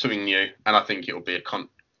 something new, and I think it will be a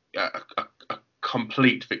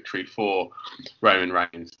complete victory for Roman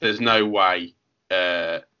Reigns. There's no way.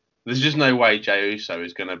 There's just no way Jey Uso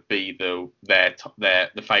is going to be the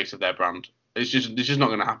face of their brand. It's just not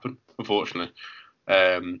going to happen, unfortunately.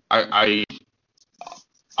 I've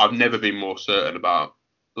never been more certain about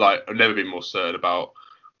the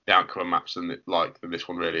outcome of a match than this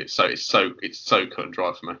one. Really, it's so cut and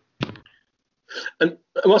dry for me. And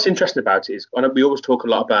what's interesting about it is, I know we always talk a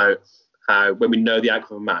lot about how when we know the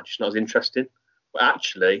outcome of a match, it's not as interesting. But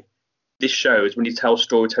actually, this shows when you tell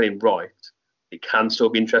storytelling right, it can still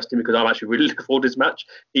be interesting, because I'm actually really looking forward to this match,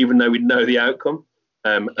 even though we know the outcome.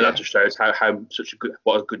 And that just shows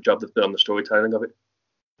what a good job they've done on the storytelling of it.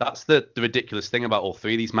 That's the ridiculous thing about all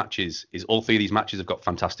 3 of these matches, is all 3 of these matches have got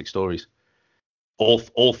fantastic stories. All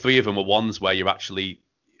 3 of them are ones where you're actually.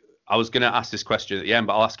 I was going to ask this question at the end,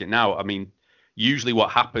 but I'll ask it now. I mean, usually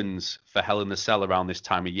what happens for Hell in the Cell around this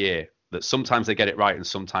time of year, that sometimes they get it right and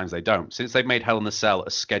sometimes they don't. Since they've made Hell in the Cell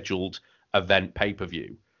a scheduled event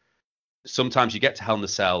pay-per-view, sometimes you get to Hell in the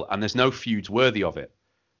Cell and there's no feuds worthy of it.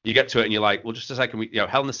 You get to it and you're like, well, just a second.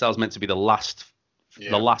 Hell in the Cell is meant to be the last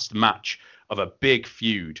match of a big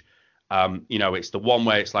feud. It's the one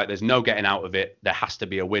where it's like there's no getting out of it. There has to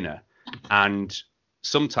be a winner. And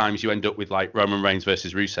sometimes you end up with like Roman Reigns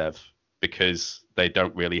versus Rusev, because they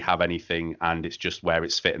don't really have anything and it's just where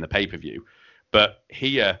it's fit in the pay-per-view. But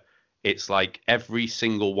here, it's like every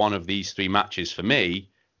single one of these 3 matches for me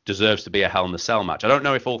deserves to be a Hell in a Cell match. I don't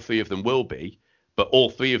know if all 3 of them will be, but all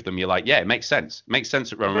 3 of them, you're like, yeah, it makes sense. It makes sense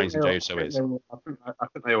that Roman Reigns and Jey Uso is. I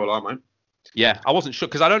think they all are, mate. Yeah, I wasn't sure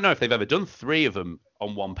because I don't know if they've ever done 3 of them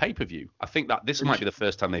on one pay-per-view. I think that this might be the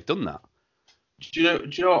first time they've done that. Do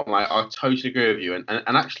you know what, mate? I totally agree with you. And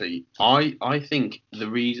actually, I think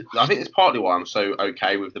it's partly why I'm so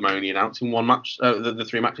okay with them only announcing one match, the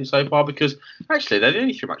 3 matches so far, because actually they're the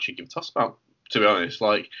only 3 matches you give a toss about, to be honest.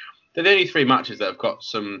 Like, they're the only 3 matches that have got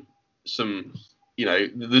some,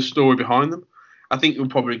 the story behind them. I think we're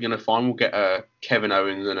probably going to find we'll get a Kevin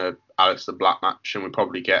Owens and a Aleister Black match, and we'll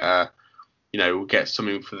probably get we'll get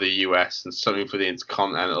something for the US and something for the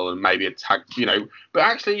Intercontinental and maybe a tag, But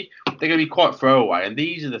actually, they're going to be quite throwaway. And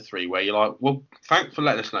these are the 3 where you're like, well, thanks for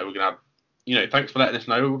letting us know we're going to have, thanks for letting us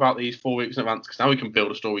know about these 4 weeks in advance because now we can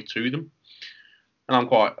build a story to them. And I'm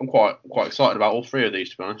quite excited about all 3 of these,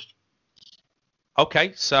 to be honest.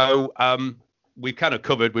 Okay, so we've kind of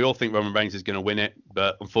covered. We all think Roman Reigns is going to win it,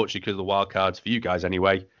 but unfortunately, because of the wild cards for you guys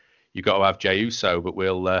anyway, you've got to have Jey Uso. But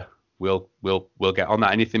we'll get on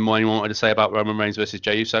that. Anything more anyone wanted to say about Roman Reigns versus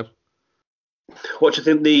Jey Uso? What do you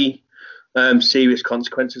think the serious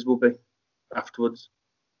consequences will be afterwards?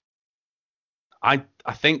 I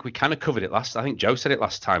think we kind of covered it last. I think Joe said it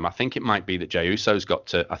last time. I think it might be that Jey Uso's got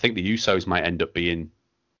to. I think the Usos might end up being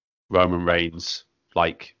Roman Reigns.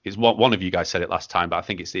 Like, it's what one of you guys said it last time, but I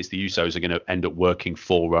think it's the Usos are going to end up working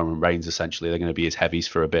for Roman Reigns. Essentially, they're going to be his heavies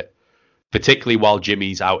for a bit, particularly while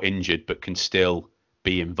Jimmy's out injured, but can still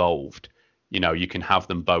be involved. You can have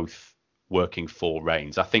them both working for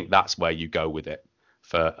Reigns. I think that's where you go with it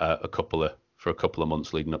for a couple of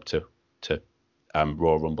months leading up to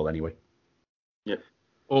Royal Rumble anyway. Yeah.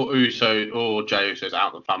 Or Jey Uso's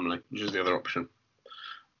out of the family, which is the other option.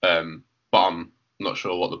 But I'm not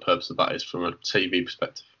sure what the purpose of that is from a TV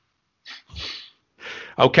perspective.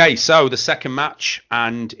 Okay, so the second match,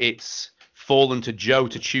 and it's fallen to Joe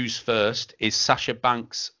to choose first, is Sasha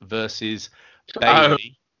Banks versus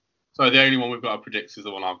Bayley. So the only one we've got to predict is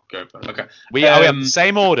the one I'll go for. Okay. We have the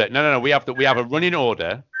same order. No. We have a running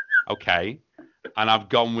order. Okay. And I've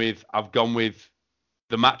gone with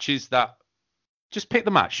the matches that. Just pick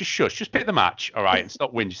the match. Just shush. Just pick the match. All right, and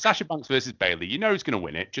stop whinging. Sasha Banks versus Bayley. You know who's going to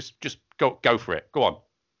win it. Just go for it. Go on.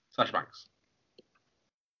 Sasha Banks.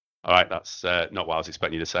 All right, that's not what I was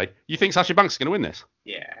expecting you to say. You think Sasha Banks is going to win this?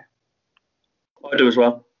 Yeah. I do as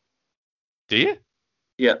well. Do you?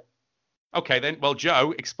 Yeah. Okay then. Well,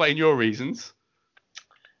 Joe, explain your reasons.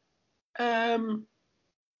 I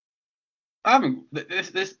haven't.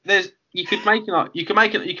 There's. You can make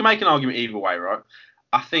an argument either way, right?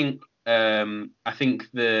 I think the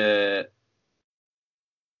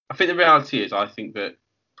reality is I think that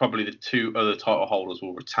probably the 2 other title holders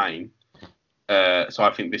will retain. So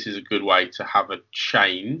I think this is a good way to have a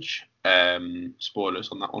change. Spoilers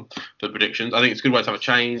on that one for predictions. I think it's a good way to have a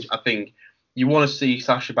change. I think you want to see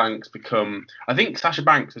Sasha Banks become. I think Sasha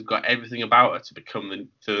Banks has got everything about her to become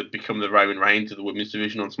the Roman Reigns of the women's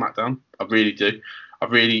division on SmackDown. I really do. I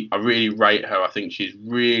really rate her. I think she's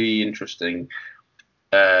really interesting.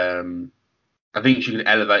 I think she can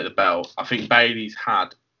elevate the belt. I think Bayley's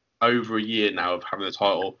had over a year now of having the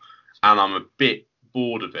title, and I'm a bit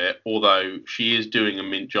bored of it. Although she is doing a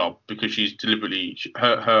mint job because she's deliberately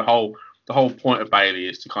the whole point of Bayley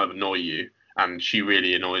is to kind of annoy you, and she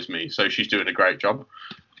really annoys me. So she's doing a great job.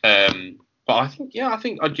 But I think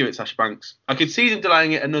I'd give it Sasha Banks. I could see them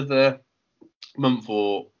delaying it another month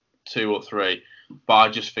or 2 or 3, but I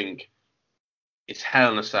just think it's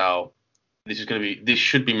Hell in a Cell. This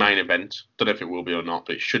should be main event. Don't know if it will be or not,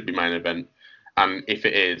 but it should be main event. And if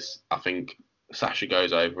it is, I think Sasha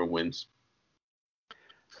goes over and wins.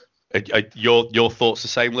 Your thoughts the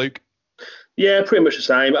same, Luke? Yeah, pretty much the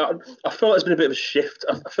same. I feel like there's been a bit of a shift.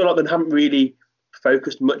 I feel like they haven't really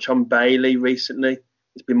focused much on Bayley recently.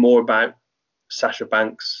 It's been more about Sasha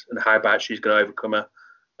Banks and how bad she's going to overcome her.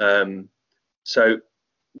 So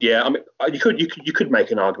yeah, I mean, you could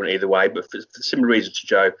make an argument either way, but for similar reasons to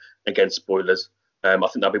Joe, again, spoilers. I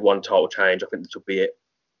think that'll be one title change. I think this will be it.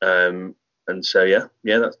 And so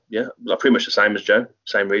that's like pretty much the same as Joe,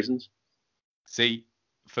 same reasons. See,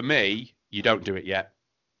 for me, you don't do it yet.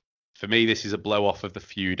 For me, this is a blow off of the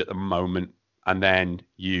feud at the moment, and then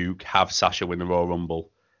you have Sasha win the Royal Rumble,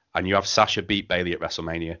 and you have Sasha beat Bayley at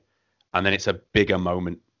WrestleMania, and then it's a bigger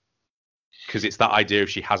moment because it's that idea if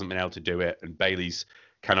she hasn't been able to do it, and Bayley's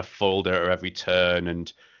kind of foiled her at every turn,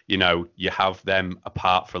 and you have them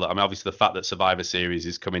apart for a little. I mean, obviously the fact that Survivor Series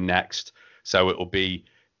is coming next, so it will be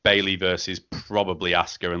Bailey versus probably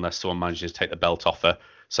Asuka, unless someone manages to take the belt off her.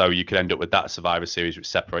 So you could end up with that Survivor Series, which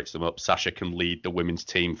separates them up. Sasha can lead the women's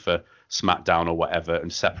team for SmackDown or whatever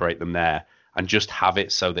and separate them there, and just have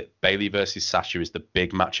it so that Bailey versus Sasha is the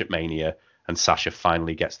big match at Mania, and Sasha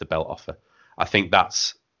finally gets the belt off her. I think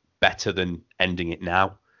that's better than ending it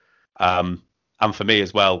now. And for me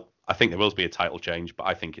as well, I think there will be a title change, but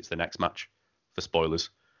I think it's the next match for spoilers.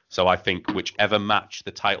 So I think whichever match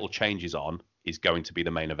the title changes on is going to be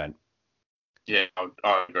the main event. Yeah,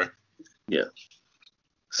 I agree. Yeah.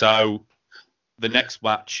 So the next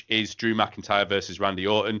match is Drew McIntyre versus Randy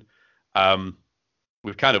Orton.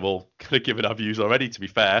 We've kind of all given our views already, to be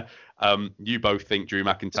fair. You both think Drew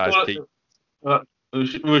McIntyre's peak. We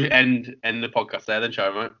should end the podcast there then,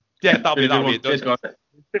 shall we, mate? Yeah, that'll be it. Cheers, guys.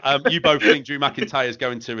 You both think Drew McIntyre is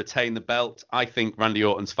going to retain the belt. I think Randy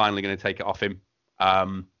Orton's finally going to take it off him.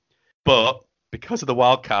 But because of the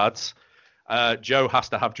wild cards, Joe has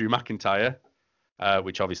to have Drew McIntyre,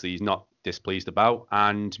 which obviously he's not displeased about.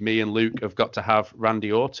 And me and Luke have got to have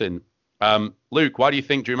Randy Orton. Luke, why do you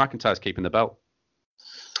think Drew McIntyre's keeping the belt?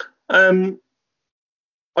 I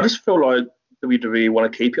just feel like WWE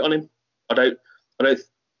want to keep it on him. I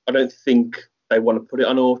don't think they want to put it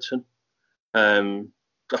on Orton. I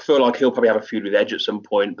feel like he'll probably have a feud with Edge at some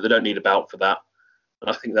point, but they don't need a belt for that. And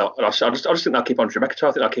I think I just think they'll keep on Drew McIntyre.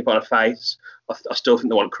 I think they'll keep on a face. I still think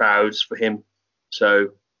they want crowds for him.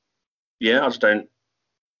 So yeah, I don't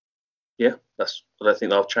think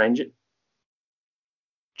they'll change it.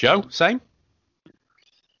 Joe, same.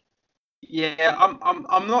 Yeah,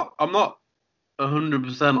 I'm not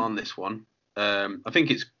 100% on this one. I think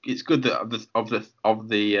it's good that of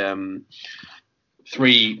the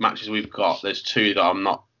 3 matches we've got, there's 2 that I'm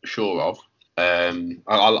not sure of. I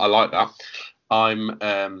like that.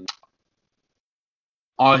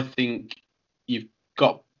 I think you've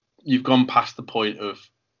gone past the point of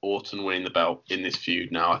Orton winning the belt in this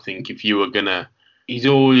feud now. I think if you were he's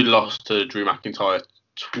already lost to Drew McIntyre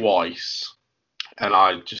twice, and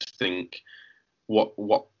I just think what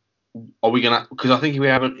are we gonna? Because I think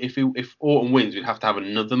if Orton wins, we'd have to have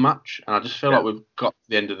another match, and I just feel like we've got to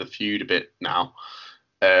the end of the feud a bit now.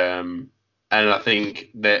 And I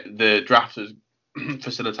think that the draft has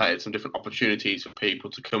facilitated some different opportunities for people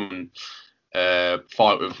to come and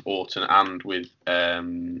fight with Orton and with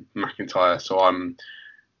McIntyre. So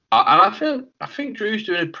I think Drew's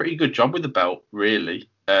doing a pretty good job with the belt, really,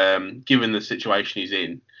 given the situation he's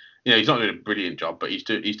in. You know, he's not doing a brilliant job, but he's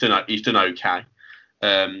done okay.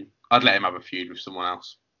 I'd let him have a feud with someone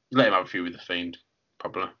else. Let him have a feud with the Fiend,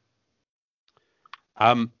 probably.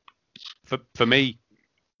 For me,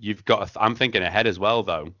 you've got. I'm thinking ahead as well,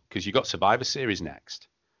 though, because you've got Survivor Series next.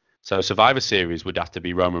 So Survivor Series would have to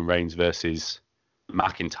be Roman Reigns versus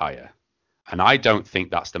McIntyre, and I don't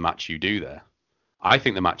think that's the match you do there. I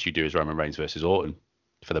think the match you do is Roman Reigns versus Orton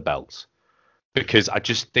for the belts, because I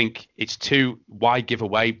just think it's why give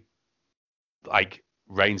away like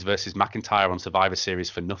Reigns versus McIntyre on Survivor Series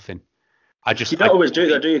for nothing. You don't always do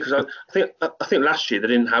that, do you? Because I think last year they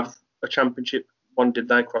didn't have a championship one, did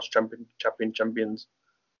they? Cross champions.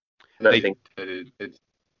 They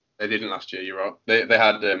didn't last year. You're right. They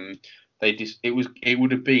had it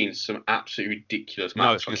would have been some absolutely ridiculous match. No,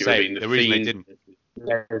 I was going to say the reason they didn't.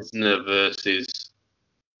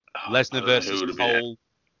 Lesnar versus Cole.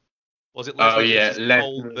 Was it Lesnar versus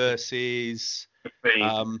Cole versus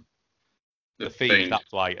the Fiend?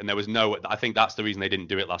 That's right. And there was no. I think that's the reason they didn't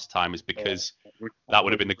do it last time, is because that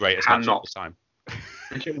would have been the greatest match of the time.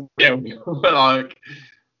 Yeah, like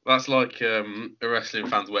that's like a wrestling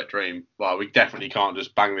fan's wet dream. Well, we definitely can't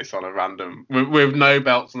just bang this on a random with no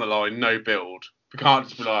belts on the line, no build. We can't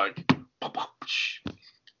just be like.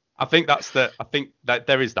 I think that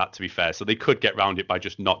there is that, to be fair. So they could get round it by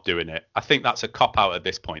just not doing it. I think that's a cop out at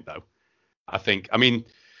this point, though. I think it's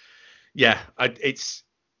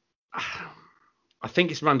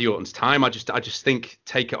Randy Orton's time. I just think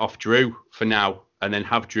take it off Drew for now, and then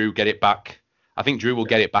have Drew get it back. I think Drew will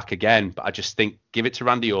get it back again, but I just think give it to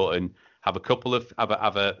Randy Orton. Have a couple of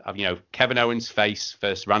Kevin Owens face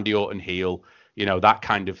versus Randy Orton heel. You know, that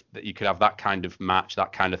you could have that kind of match,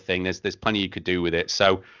 that kind of thing. There's plenty you could do with it.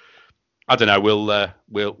 So I don't know.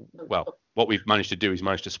 What we've managed to do is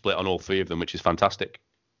managed to split on all 3 of them, which is fantastic.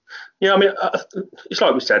 Yeah, I mean, it's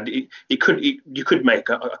like we said. You could make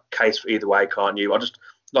a case for either way, can't you? I just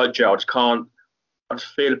like Joe. I just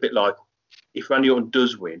feel a bit like if Randy Orton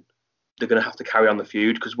does win, they're going to have to carry on the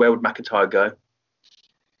feud, because where would McIntyre go?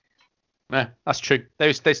 Yeah, that's true.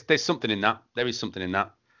 There's something in that. There is something in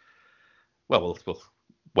that. Well, we'll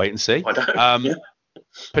wait and see.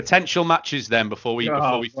 Potential matches then before we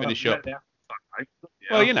finish up. Yeah.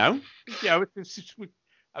 Well,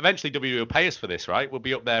 Eventually, WWE will pay us for this, right? We'll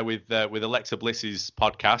be up there with Alexa Bliss's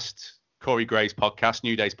podcast, Corey Gray's podcast,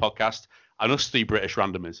 New Day's podcast, and us three British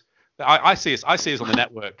randomers. I see us on the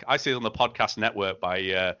network. I see us on the podcast network by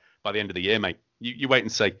the end of the year, mate. You wait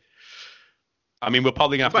and see. I mean, we're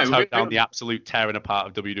probably going to have to tone down the absolute tearing apart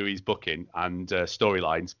of WWE's booking and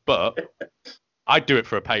storylines, but I'd do it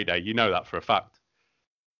for a payday. You know that for a fact.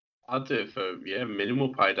 I'd do it for minimal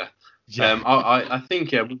payday. Yeah. I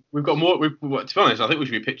think we've got more. To be honest, I think we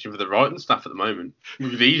should be pitching for the writing staff at the moment. We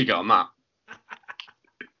could easily get on that.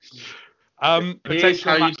 Here's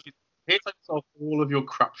how you solve all of your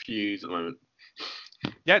crap views at the moment.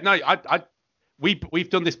 Yeah, no, we've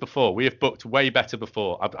done this before. We have booked way better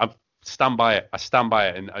before. I stand by it. I stand by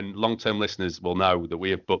it, and long-term listeners will know that we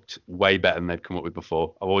have booked way better than they've come up with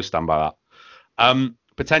before. I've always stand by that.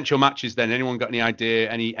 Potential matches then. Anyone got any idea,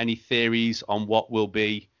 any theories on what will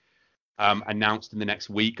be announced in the next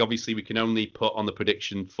week? Obviously, we can only put on the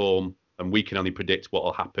prediction form, and we can only predict what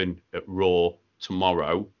will happen at Raw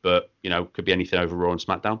tomorrow, but, could be anything over Raw and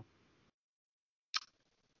SmackDown.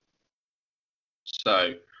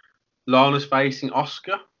 So, Lana's facing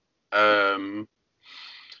Asuka on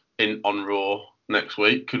Raw next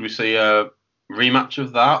week. Could we see a rematch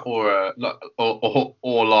of that, or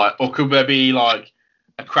could there be like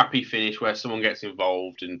a crappy finish where someone gets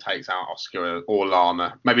involved and takes out Asuka or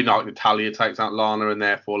Lana? Maybe not like Natalya takes out Lana and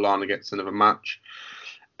therefore Lana gets another match.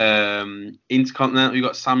 Intercontinental, we've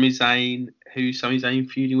got Sami Zayn. Who's Sami Zayn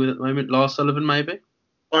feuding with at the moment? Lars Sullivan, maybe?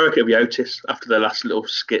 I reckon it'll be Otis after their last little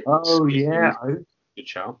skit. Oh, yeah. Good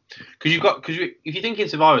shout. Because if you think in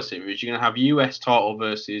Survivor Series, you're going to have US title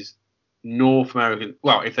versus North American,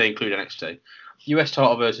 well, if they include NXT, US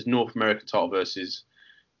title versus North American title versus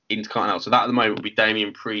Intercontinental. So that at the moment would be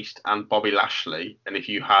Damian Priest and Bobby Lashley. And if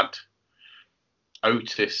you had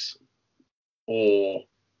Otis or...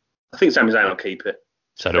 I think Sami Zayn will keep it.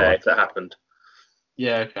 So do I. If that happened.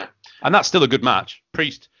 Yeah, okay. And that's still a good match.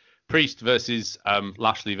 Priest versus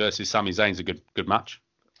Lashley versus Sami Zayn's a good match.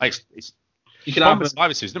 You can have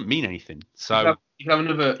Survivor Series. Doesn't mean anything. So you can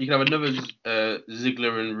have another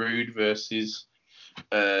Ziggler and Rude versus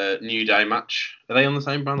New Day match. Are they on the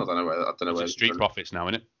same brand? I don't know where. It's Street Profits now,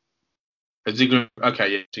 isn't it? Ziggler.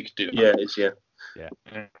 Okay, yeah, so you could do that. Yeah, it's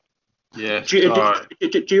Yeah.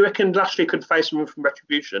 Do you reckon Lashley could face someone from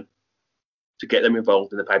Retribution to get them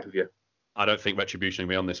involved in the pay-per-view? I don't think Retribution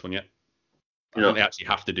will be on this one yet. I think they actually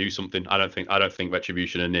have to do something. I don't think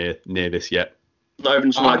Retribution are near this yet. Not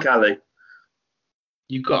even someone like Ali.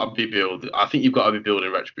 You've got to be building. I think you've got to be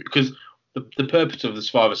building Retribution because the purpose of the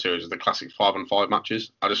Survivor Series is the classic 5-on-5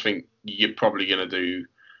 matches. I just think you're probably going to do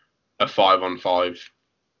a 5-on-5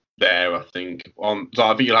 there. I think so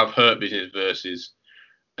I think you'll have Hurt Business versus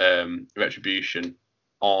Retribution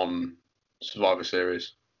on Survivor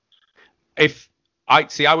Series. I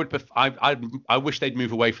wish they'd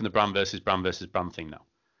move away from the brand versus brand thing now.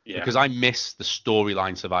 Yeah. Because I miss the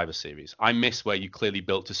storyline Survivor Series. I miss where you clearly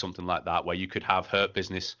built to something like that, where you could have Hurt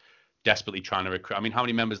Business desperately trying to recruit. I mean, how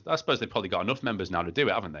many members? I suppose they've probably got enough members now to do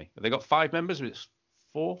it, haven't they? Have they got 5 members? Or it's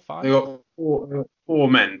 4, 5? They've got four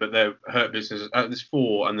men, but they're Hurt Business. There's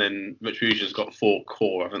 4, and then Retribution's got 4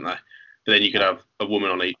 core, haven't they? But then you could have a woman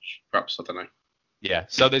on each, perhaps. I don't know. Yeah.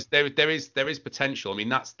 So there is potential. I mean,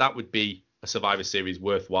 that would be a Survivor Series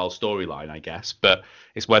worthwhile storyline, I guess, but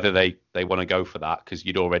it's whether they want to go for that, because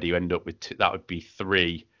you'd already end up with that would be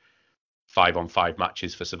 3 5-on-5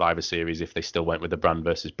 matches for Survivor Series if they still went with the brand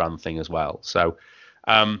versus brand thing as well. So,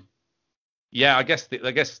 I guess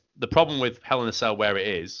the problem with Hell in a Cell where it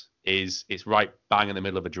is it's right bang in the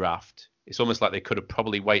middle of a draft. It's almost like they could have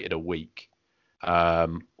probably waited a week,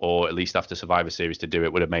 or at least after Survivor Series to do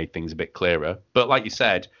it would have made things a bit clearer. But like you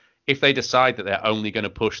said, if they decide that they're only going to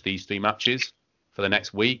push these 3 matches for the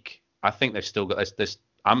next week, I think they've still got this.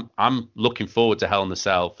 I'm looking forward to Hell in the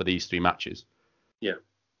Cell for these 3 matches. Yeah,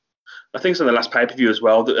 I think it's on the last pay-per-view as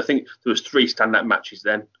well. I think there was 3 standout matches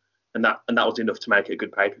then, and that was enough to make it a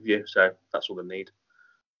good pay-per-view. So that's all they need.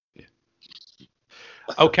 Yeah.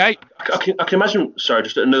 Okay. I can imagine. Sorry,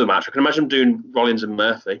 just another match. I can imagine doing Rollins and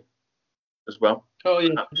Murphy as well. Oh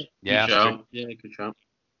yeah. Yeah. Good shout.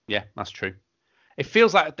 Yeah, that's true. It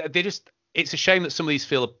feels like it's a shame that some of these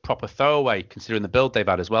feel a proper throwaway considering the build they've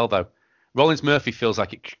had as well, though. Rollins Murphy feels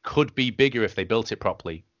like it could be bigger if they built it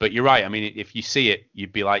properly. But you're right. I mean, if you see it,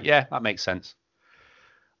 you'd be like, yeah, that makes sense.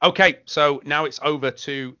 Okay, so now it's over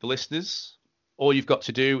to the listeners. All you've got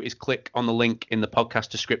to do is click on the link in the podcast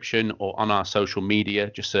description or on our social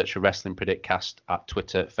media. Just search for Wrestling Predictcast at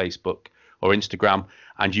Twitter, Facebook, or Instagram,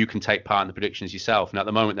 and you can take part in the predictions yourself. Now, at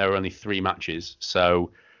the moment, there are only 3 matches,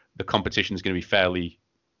 so the competition is going to be fairly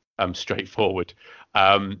straightforward.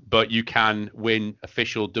 But you can win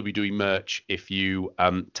official WWE merch if you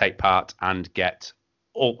take part and get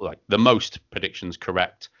the most predictions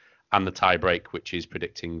correct, and the tie break, which is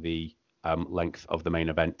predicting the length of the main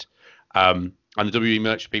event. And the WWE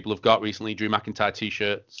merch people have got recently: Drew McIntyre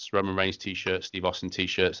t-shirts, Roman Reigns t-shirts, Steve Austin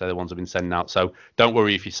t-shirts. They're the ones I've been sending out. So don't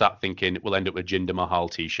worry if you sat thinking we'll end up with a Jinder Mahal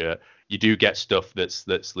t-shirt. You do get stuff that's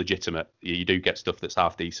legitimate. You do get stuff that's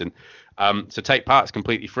half decent. So take part. It's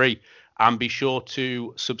completely free. And be sure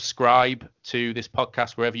to subscribe to this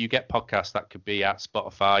podcast wherever you get podcasts. That could be at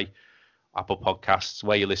Spotify, Apple Podcasts,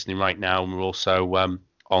 where you're listening right now. And we're also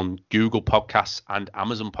on Google Podcasts and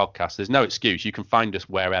Amazon Podcasts. There's no excuse. You can find us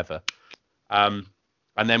wherever. And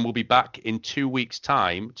then we'll be back in 2 weeks'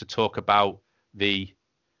 time to talk about the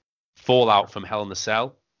fallout from Hell in a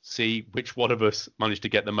Cell. See which one of us managed to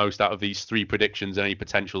get the most out of these 3 predictions and any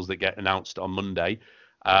potentials that get announced on Monday.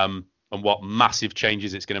 And what massive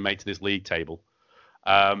changes it's going to make to this league table.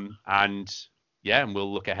 And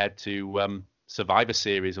we'll look ahead to Survivor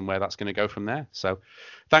Series and where that's going to go from there. So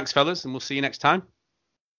thanks, fellas, and we'll see you next time.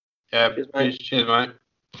 Yeah, cheers,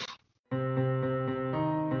 mate.